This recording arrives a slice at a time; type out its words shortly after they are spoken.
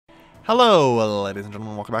Hello, ladies and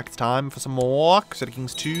gentlemen, welcome back. It's time for some more Crusader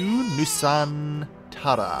Kings 2 Nusan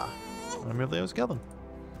Tara. I'm really I was Kelvin.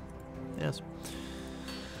 Yes.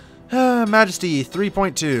 Majesty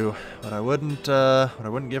 3.2. What I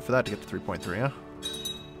wouldn't give for that to get to 3.3, huh?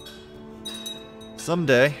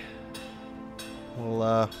 Someday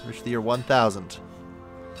we'll reach the year 1000.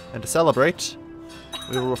 And to celebrate,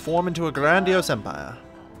 we will reform into a grandiose empire.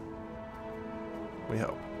 We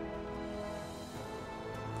hope.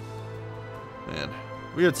 Man,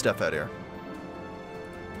 weird stuff out here.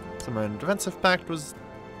 Submarine Defensive Pact was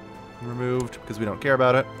removed because we don't care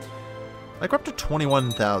about it. Like, we're up to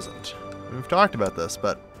 21,000. We've talked about this,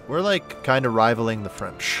 but we're like kind of rivaling the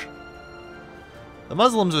French. The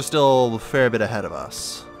Muslims are still a fair bit ahead of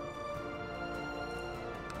us.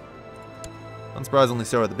 Unsurprisingly,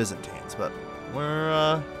 so are the Byzantines, but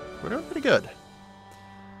we're doing pretty good.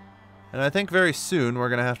 And I think very soon we're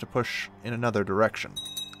gonna have to push in another direction.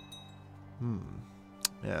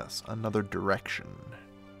 Yes, another direction.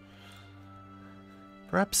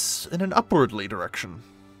 Perhaps in an upwardly direction.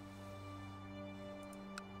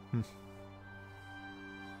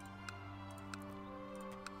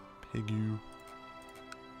 Pigu.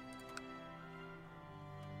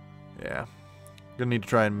 Yeah. Gonna need to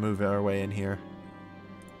try and move our way in here.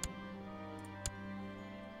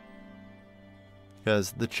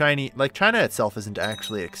 Because the Chinese... Like, China itself isn't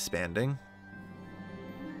actually expanding.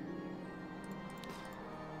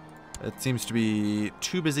 It seems to be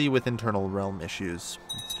too busy with internal realm issues.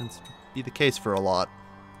 It tends to be the case for a lot.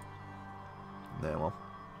 Yeah, well.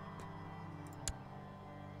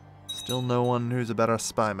 Still no one who's a better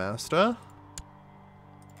spy master.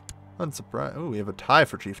 Unsurprised. Oh, we have a tie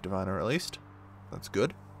for Chief Diviner at least. That's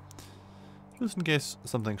good. Just in case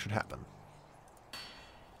something should happen.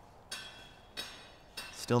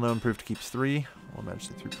 Still no improved keeps 3. We'll manage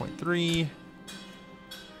to 3.3.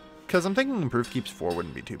 Because I'm thinking improved keeps 4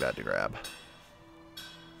 wouldn't be too bad to grab.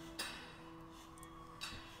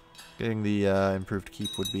 Getting the improved keep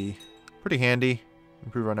would be pretty handy.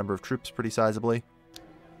 Improve our number of troops pretty sizably.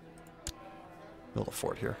 Build a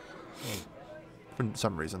fort here. For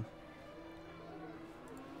some reason.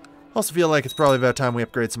 Also feel like it's probably about time we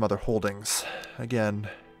upgrade some other holdings. Again,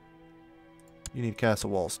 you need castle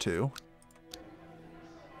walls too.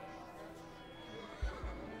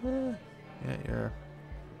 Yeah, you're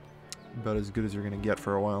about as good as you're going to get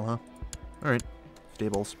for a while, huh? Alright.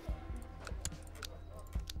 Stables.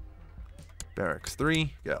 Barracks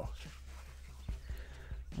 3. Go.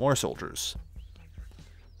 More soldiers.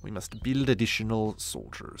 We must build additional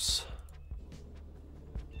soldiers.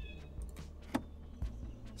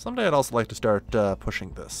 Someday I'd also like to start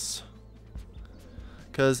pushing this.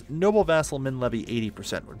 Because noble vassal min levy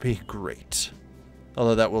 80% would be great.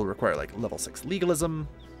 Although that will require like level 6 legalism.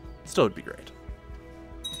 Still would be great.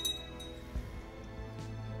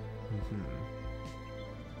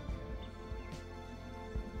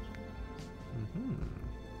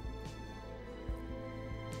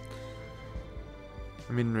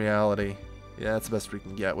 I mean, in reality, yeah, that's the best we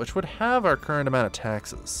can get, which would have our current amount of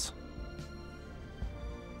taxes.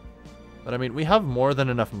 But I mean, we have more than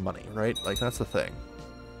enough money, right? Like, that's the thing.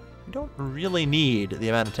 We don't really need the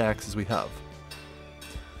amount of taxes we have.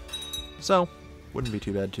 So, wouldn't be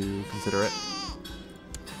too bad to consider it.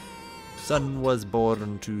 Son was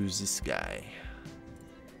born to the sky.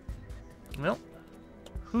 Well,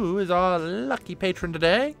 who is our lucky patron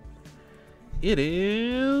today? It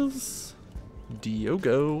is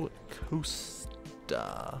Diogo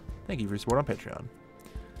Costa. Thank you for your support on Patreon.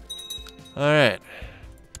 Alright.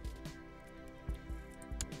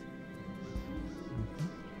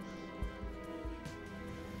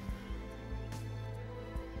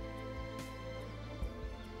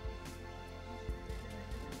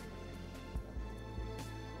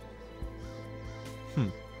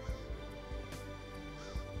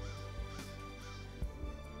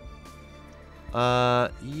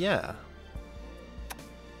 Yeah.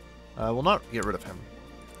 I will not get rid of him.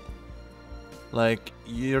 Like,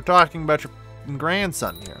 you're talking about your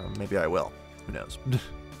grandson here. Maybe I will. Who knows?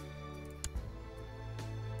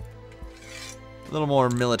 A little more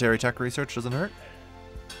military tech research doesn't hurt.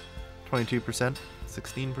 22%, 16%,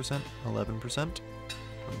 11%, 22%.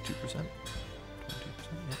 22%,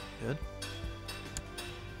 yeah, good.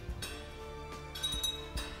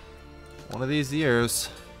 One of these years.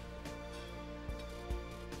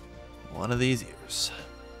 One of these years.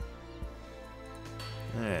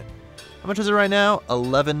 Alright. How much is it right now?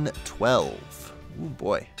 1112. Ooh,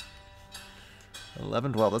 boy.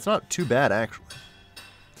 1112. That's not too bad, actually.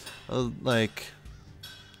 Like,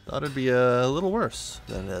 thought it'd be a little worse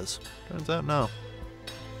than it is. Turns out, no.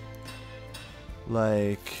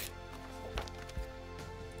 Like,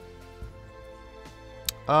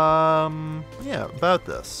 Yeah, about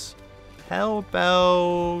this. How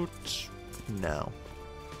about... No.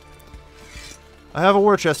 I have a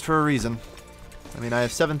war chest for a reason. I mean, I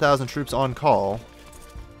have 7,000 troops on call,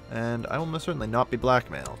 and I will most certainly not be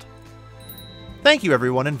blackmailed. Thank you,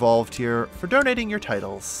 everyone involved here, for donating your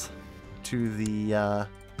titles to the,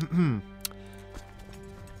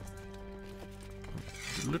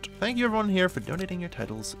 Thank you, everyone here, for donating your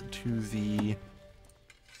titles to the...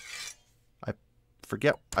 I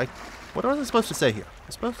forget... What was I supposed to say here?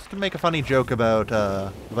 I'm supposed to make a funny joke about,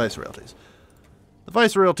 the Viceroyalties. The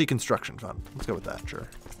Viceroyalty Construction Fund. Let's go with that, sure.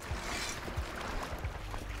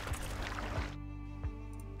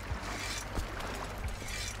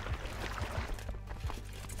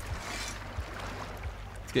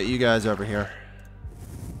 Let's get you guys over here.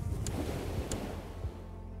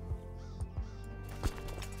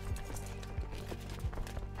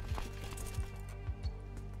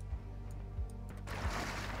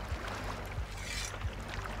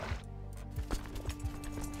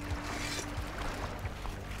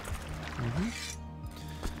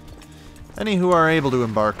 Any who are able to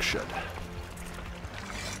embark should.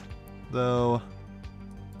 Though,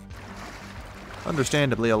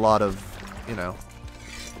 understandably, a lot of, you know,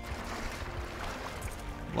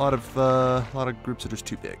 a lot of groups are just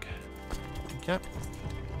too big. Okay.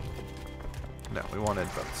 No, we wanted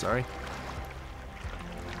both. Sorry.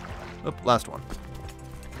 Oh, last one.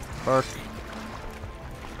 Embark.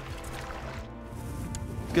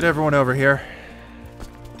 Let's get everyone over here.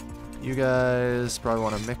 You guys probably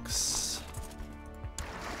want to mix.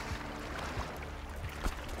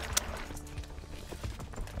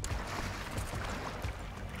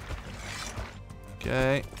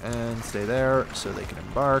 Okay, and stay there so they can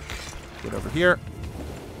embark. Get over here.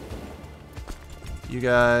 You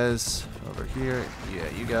guys over here. Yeah,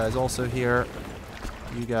 you guys also here.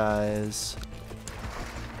 You guys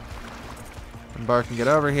embark and get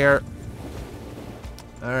over here.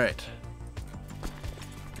 Alright.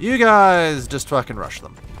 You guys just fucking rush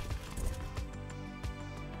them.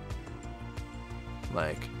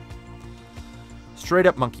 Like, straight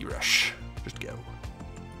up monkey rush. Just go.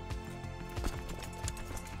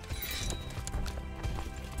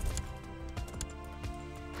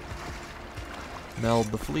 Meld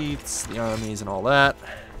the fleets, the armies, and all that.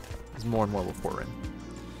 As more and more will pour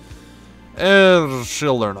in.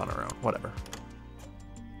 She'll learn on her own. Whatever.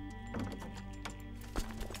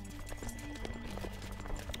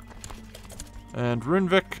 And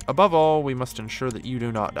Runvik, above all, we must ensure that you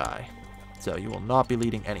do not die. So you will not be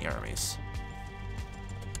leading any armies.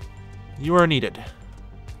 You are needed.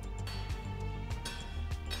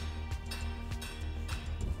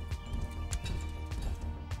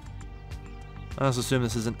 I also assume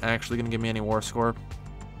this isn't actually going to give me any war score.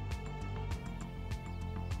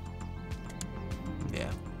 Yeah.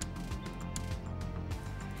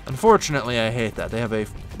 Unfortunately, I hate that. They have a,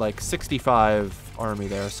 like, 65 army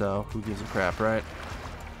there, so who gives a crap, right?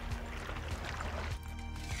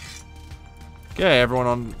 Okay, everyone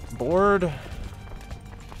on board.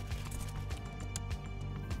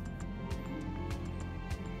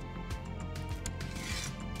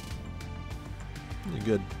 You're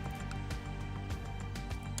good.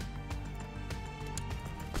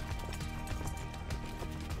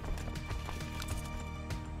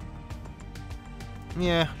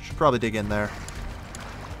 Yeah, should probably dig in there.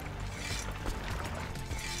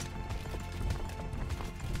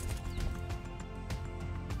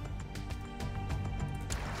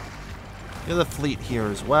 Get the fleet here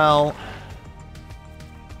as well.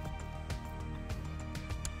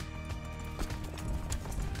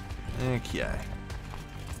 Okay.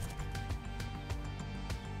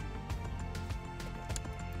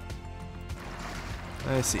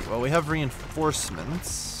 I see. Well, we have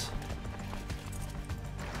reinforcements.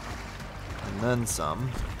 And then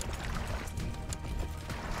some.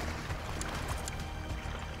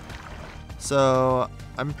 So,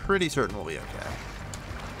 I'm pretty certain we'll be okay.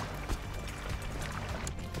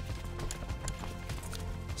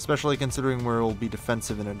 Especially considering we'll be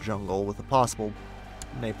defensive in a jungle with a possible,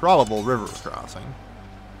 nay, probable river crossing.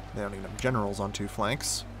 They don't even have generals on two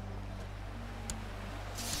flanks.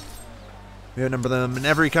 We outnumber them in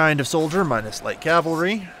every kind of soldier, minus light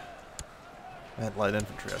cavalry. And light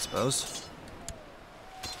infantry, I suppose.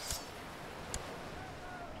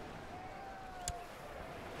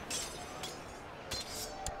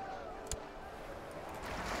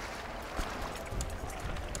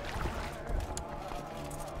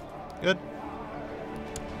 Good.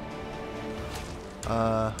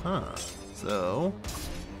 So...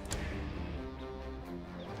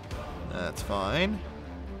 that's fine.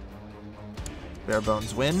 Bare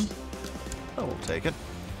bones win. Oh, we'll take it.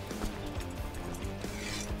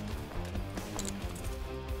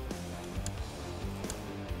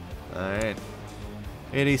 Alright.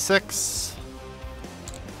 86.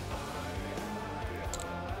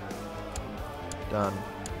 Done.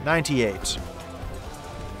 98.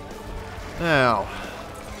 Now,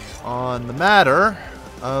 on the matter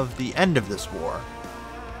of the end of this war.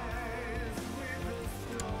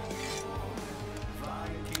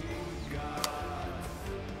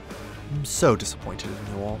 I'm so disappointed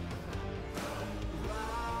in you all.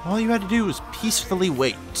 All you had to do was peacefully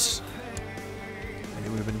wait. And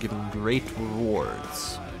you would have been given great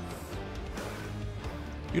rewards.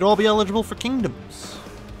 You'd all be eligible for kingdoms.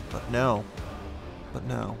 But no. But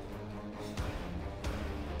no.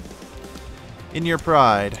 In your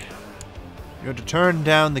pride, you're to turn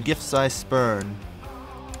down the gifts I spurn.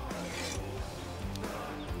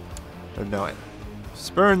 Or no,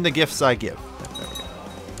 spurn the gifts I give. There we go.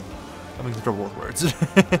 I'm in trouble with words.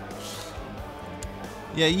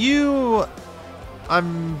 Yeah, you...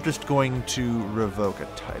 I'm just going to revoke a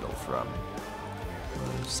title from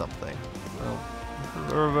something.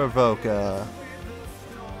 Well, revoke a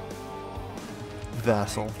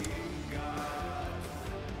vassal.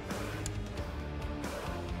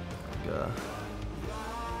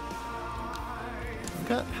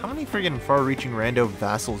 How many friggin' far-reaching rando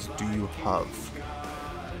vassals do you have?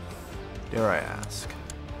 Dare I ask?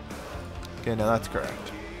 Okay, no, that's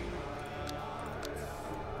correct.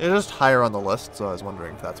 It's just higher on the list, so I was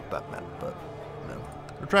wondering if that's what that meant, but no.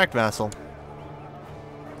 Retract vassal.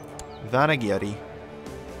 Vanagieri.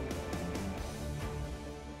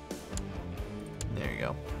 There you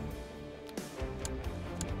go.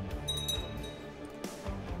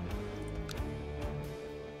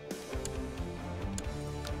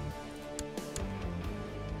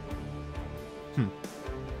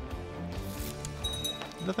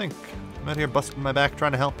 I think I'm out here busting my back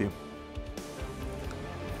trying to help you.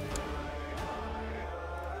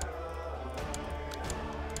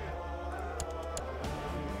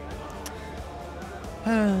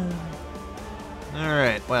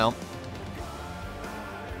 Alright, well.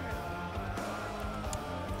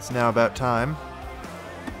 It's now about time.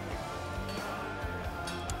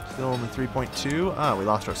 Still only 3.2. Ah, we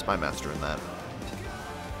lost our spy master in that.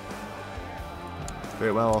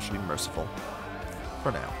 Very well, I should be merciful.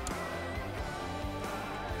 For now.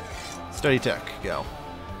 Study tech, go.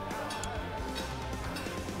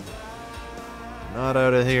 Not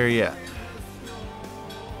out of here yet.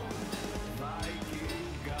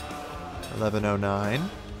 1109.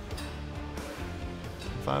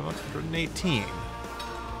 518.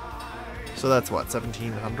 So that's what,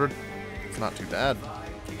 1700? It's not too bad.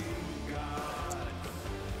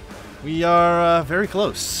 We are very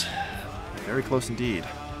close. Very close indeed.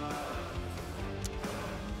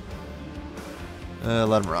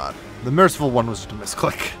 Let him rot. The merciful one was just a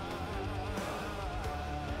misclick.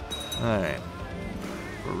 Alright.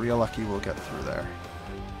 If we're real lucky, we'll get through there.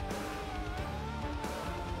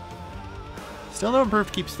 Still no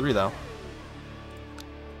improved keeps 3, though.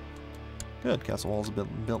 Good. Castle walls have been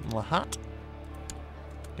built in Lahat.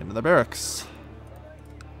 Get into the barracks.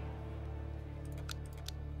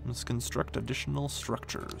 Let's construct additional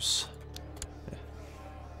structures.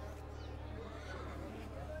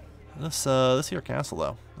 This here castle,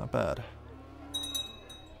 though, not bad.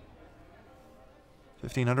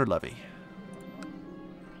 1500 levy.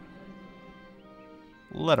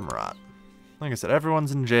 Let him rot. Like I said,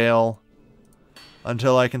 everyone's in jail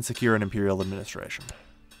until I can secure an imperial administration.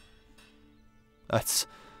 That's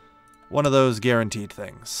one of those guaranteed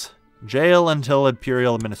things. Jail until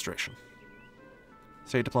imperial administration.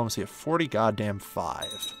 State diplomacy of 40 goddamn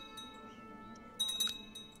 5.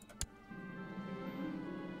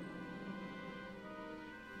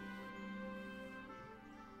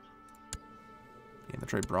 Gain the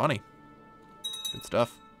trade brawny. Good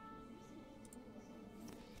stuff.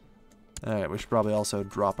 Alright, we should probably also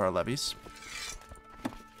drop our levies.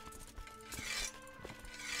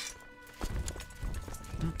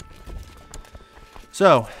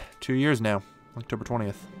 So, 2 years now. October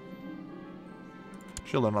 20th.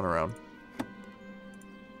 She'll live on her own.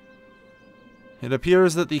 It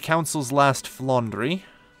appears that the council's last flaunery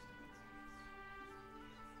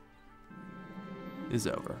is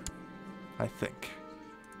over. I think.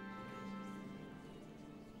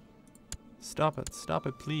 Stop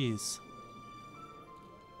it, please.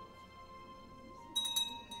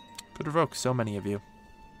 Could revoke so many of you.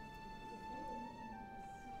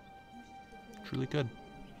 Truly could.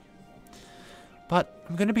 But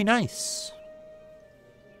I'm going to be nice.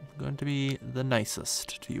 I'm going to be the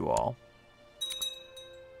nicest to you all.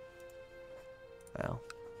 Well,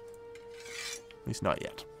 at least not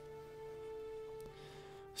yet.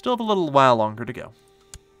 Still have a little while longer to go.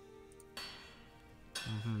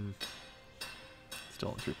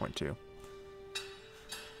 3.2.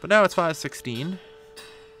 But now it's 516,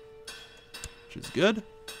 which is good.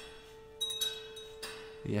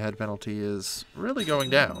 The head penalty is really going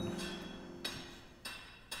down.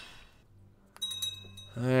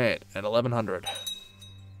 Alright, at 1100.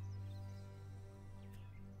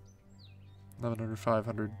 1100,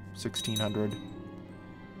 500, 1600.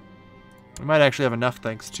 We might actually have enough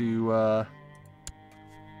thanks to the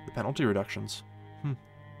penalty reductions.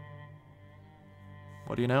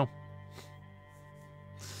 What do you know?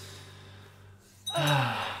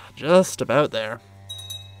 Just about there.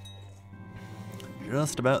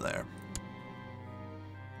 Just about there.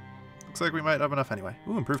 Looks like we might have enough anyway.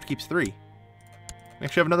 Ooh, improved keeps 3. We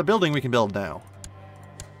actually have another building we can build now.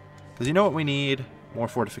 Because you know what we need? More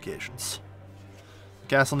fortifications. The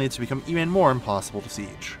castle needs to become even more impossible to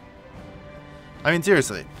siege. I mean,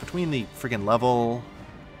 seriously, between the friggin' level,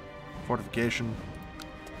 fortification...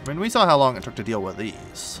 I mean, we saw how long it took to deal with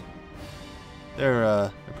these.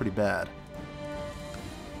 They're pretty bad.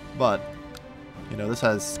 But, you know, this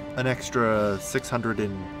has an extra 600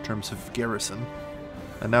 in terms of garrison.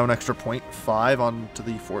 And now an extra 0.5 onto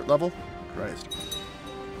the fort level. Christ.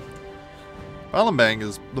 Palembang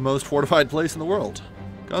is the most fortified place in the world.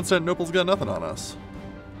 Constantinople's got nothing on us.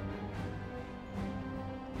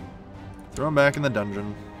 Throw him back in the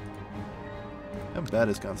dungeon. How bad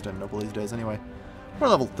is Constantinople these days anyway? We're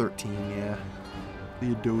level 13, yeah.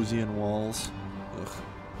 Theodosian walls. Ugh.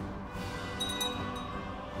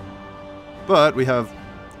 But we have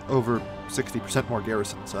over 60% more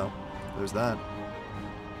garrison, so there's that.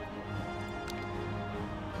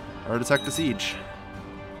 Artifact to siege.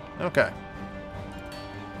 Okay.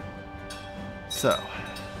 So,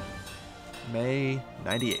 May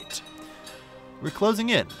 98. We're closing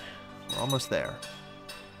in. We're almost there.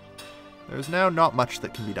 There's now not much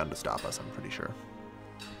that can be done to stop us, I'm pretty sure.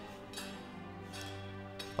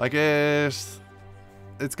 Like, it's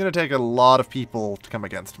going to take a lot of people to come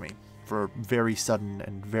against me for very sudden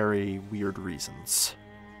and very weird reasons.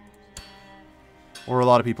 Or a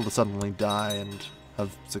lot of people to suddenly die and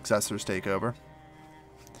have successors take over.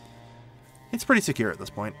 It's pretty secure at this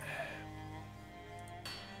point.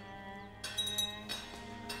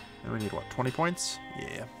 And we need, what, 20 points?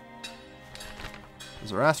 Yeah.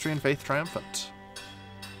 Zoroastrian Faith Triumphant.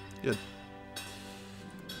 Good.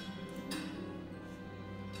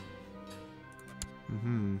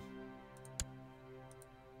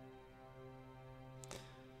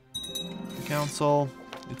 The council,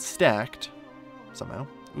 it's stacked somehow.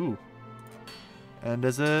 Ooh. And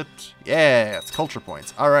is it? Yeah, it's culture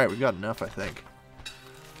points. Alright, we've got enough, I think.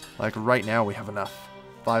 Like, right now we have enough.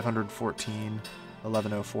 514,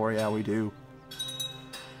 1104, yeah, we do.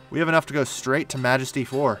 We have enough to go straight to Majesty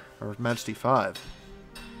 4, or Majesty 5.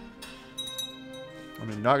 I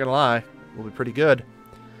mean, not gonna lie, we'll be pretty good.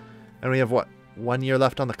 And we have, what, 1 year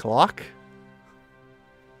left on the clock?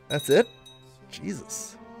 That's it?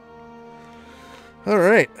 Jesus.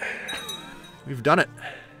 Alright. We've done it.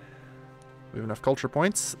 We have enough culture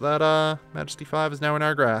points that Majesty 5 is now in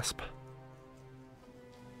our grasp.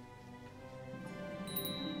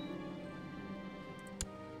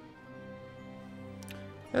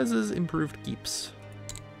 As is improved keeps.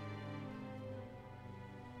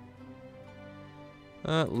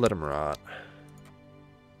 Let him rot.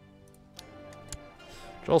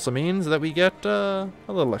 Which also means that we get a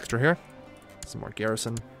little extra here. Some more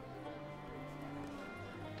garrison.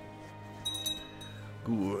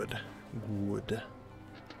 Good. Good.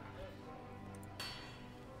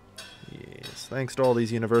 Yes, thanks to all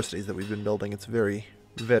these universities that we've been building, it's very,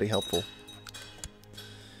 very helpful.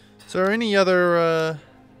 So are any other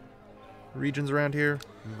regions around here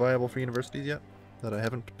viable for universities yet? That I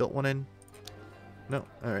haven't built one in? No?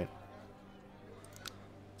 Alright.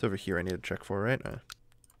 It's over here I need to check for, right?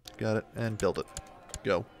 Got it. And build it.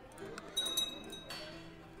 Go.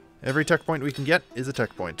 Every tech point we can get is a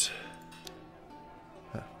tech point.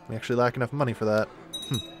 We actually lack enough money for that.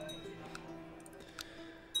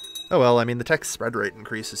 Oh well, I mean, the tech spread rate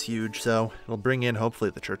increase is huge, so it'll bring in, hopefully,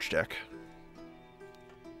 the church tech.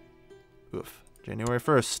 Oof. January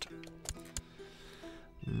 1st.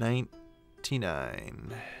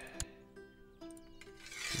 99.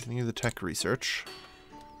 Continue the tech research.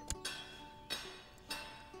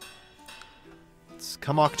 It's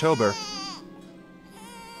come October.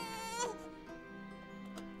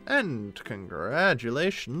 And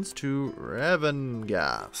congratulations to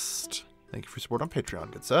Ravengast. Thank you for your support on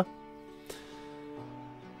Patreon, good sir.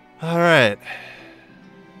 Alright.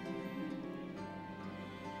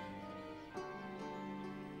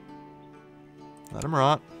 Let him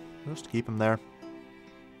rot. Just keep him there.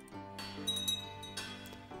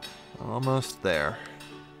 Almost there.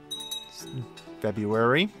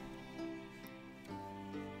 February.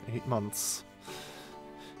 8 months.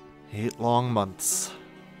 8 long months.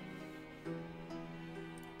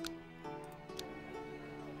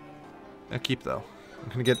 I keep, though. I'm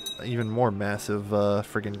gonna get even more massive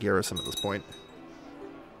friggin' garrison at this point.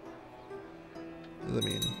 I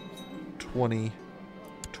mean, 20,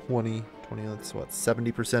 that's what,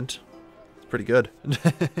 70%? It's pretty good. And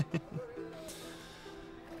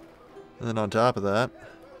then on top of that,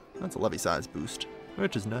 that's a levy size boost,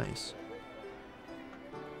 which is nice.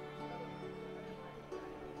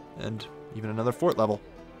 And even another fort level.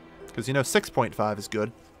 Because, you know, 6.5 is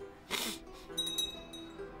good.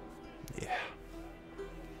 Yeah.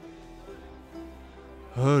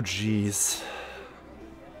 Oh, jeez.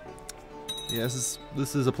 Yeah,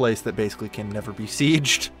 this is a place that basically can never be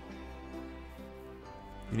sieged.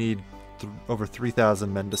 You need over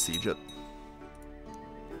 3,000 men to siege it.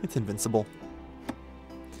 It's invincible.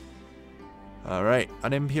 Alright,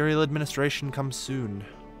 an Imperial administration comes soon.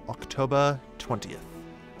 October 20th.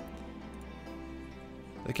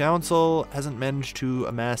 The Council hasn't managed to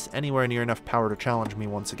amass anywhere near enough power to challenge me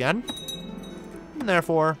once again. And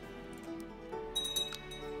therefore,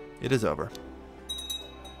 it is over.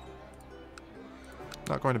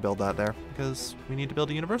 Not going to build that there, because we need to build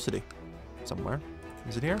a university somewhere.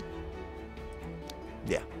 Is it here?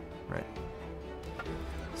 Yeah, right.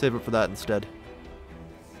 Save it for that instead.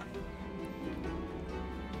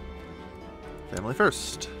 Family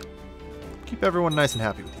first. Keep everyone nice and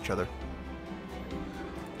happy with each other.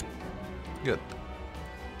 Good.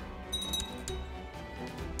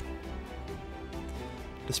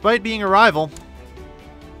 Despite being a rival,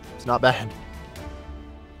 it's not bad.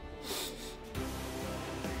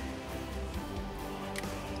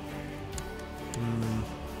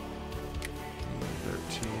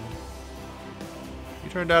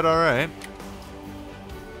 Turned out alright.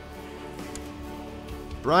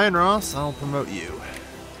 Brian Ross, I'll promote you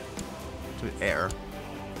to heir.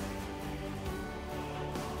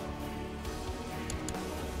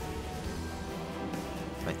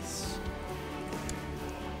 Nice.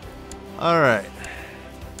 Alright.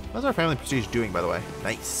 How's our family prestige doing, by the way?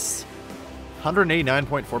 Nice.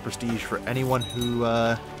 189.4 prestige for anyone who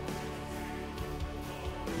is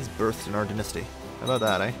birthed in our dynasty. How about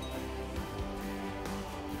that, eh?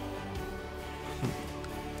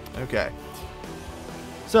 Okay.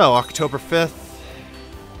 So, October 5th.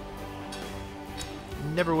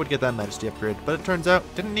 Never would get that Majesty upgrade, but it turns out,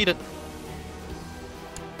 didn't need it.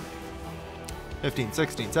 15,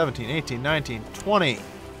 16, 17, 18, 19, 20.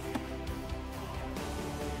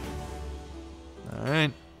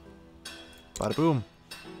 Alright. Bada boom.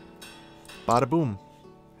 Bada boom.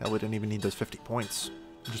 Hell, we didn't even need those 50 points.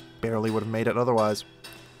 We just barely would have made it otherwise.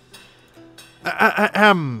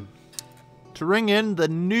 To ring in the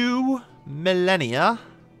new millennia,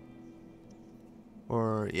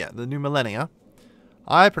 or yeah, the new millennia,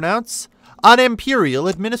 I pronounce an Imperial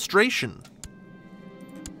administration.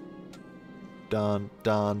 Dun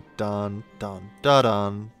dun dun dun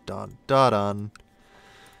dun dun dun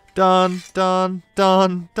dun dun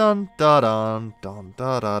dun dun dun dun dun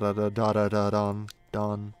dun dun dun dun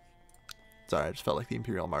dun. Sorry, I just felt like the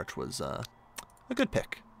Imperial March was a good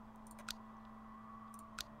pick.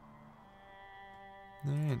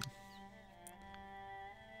 Alright.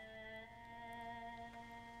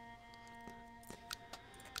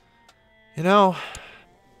 You know,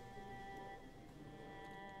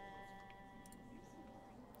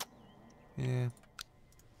 yeah.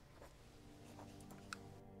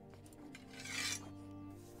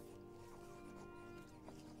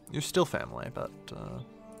 You're still family, but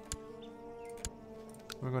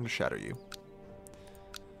we're going to shatter you.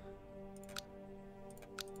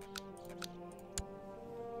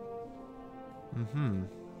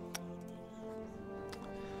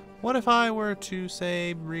 What if I were to,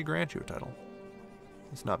 say, re-grant you a title?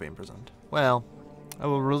 It's not being imprisoned. Well, I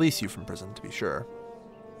will release you from prison, to be sure.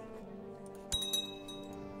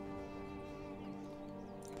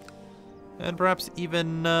 And perhaps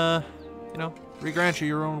even, you know, re-grant you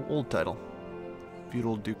your own old title.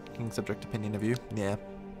 Feudal Duke King Subject Opinion of you. Yeah.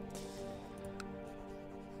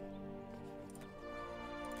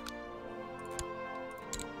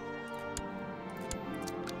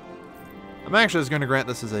 I'm actually just going to grant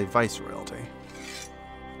this as a viceroyalty.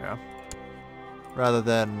 Yeah. Rather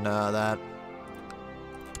than that.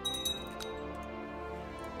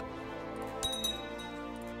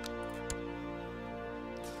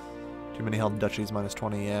 Too many held duchies, minus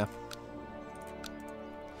 20, yeah.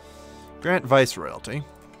 Grant viceroyalty.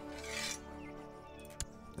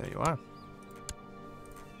 There you are.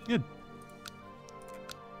 Good.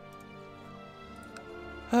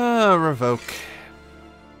 Revoke.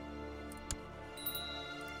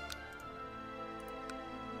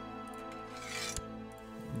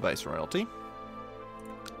 Viceroyalty.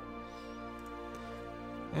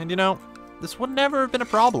 And you know, this would never have been a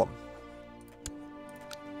problem.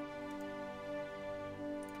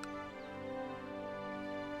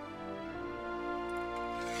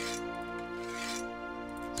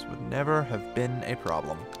 This would never have been a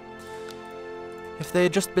problem. If they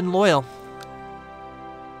had just been loyal.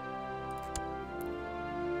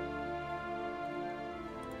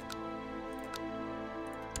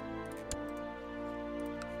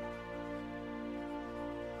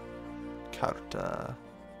 Carta.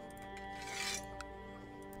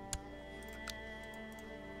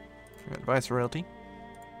 Viceroyalty.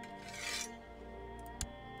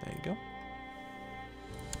 There you go.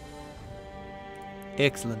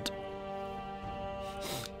 Excellent.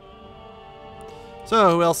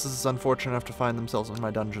 So, who else is unfortunate enough to find themselves in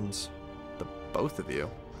my dungeons? The both of you.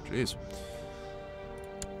 Jeez.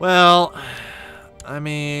 Well, I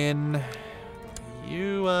mean,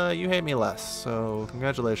 you hate me less, so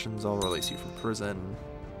congratulations, I'll release you from prison.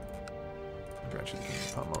 Grant you the King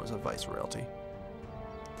of Pomo as a viceroyalty.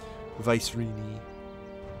 Vicerini.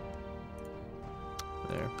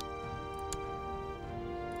 There.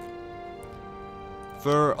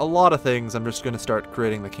 For a lot of things, I'm just going to start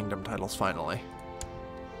creating the kingdom titles finally.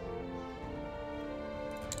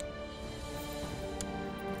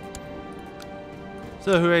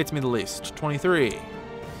 So, who hates me the least? 23. We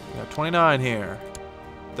got 29 here.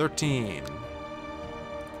 13.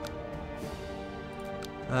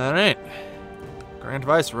 Alright. Grand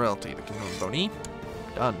Viceroyalty, the Kingdom of Boni.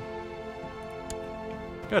 Done.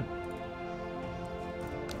 Good.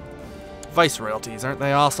 Viceroyalties, aren't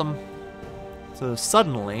they awesome? So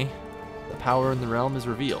suddenly, the power in the realm is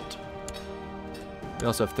revealed. We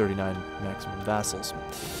also have 39 maximum vassals.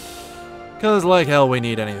 Because like hell we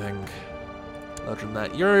need anything. Other than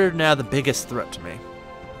that, you're now the biggest threat to me.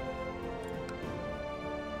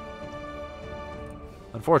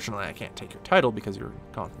 Unfortunately, I can't take your title because you're in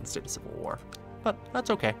constant state of civil war. But that's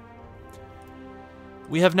okay.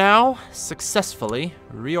 We have now successfully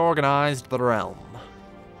reorganized the realm.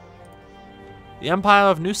 The Empire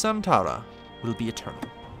of Nusantara will be eternal.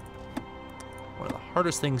 One of the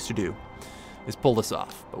hardest things to do is pull this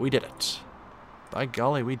off, but we did it. By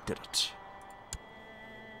golly, we did it.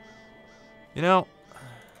 You know,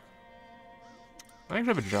 I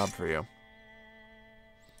actually have a job for you.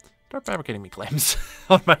 Start fabricating me claims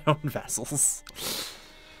on my own vassals.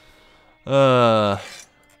 You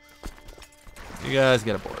guys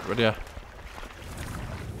get aboard, would ya?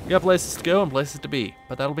 We got places to go and places to be,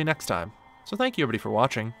 but that'll be next time. So thank you everybody for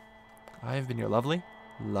watching. I have been your lovely,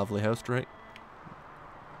 lovely host, right?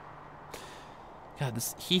 God,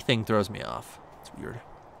 this he thing throws me off. It's weird.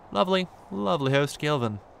 Lovely, lovely host,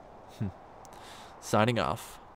 Kelvin. Signing off.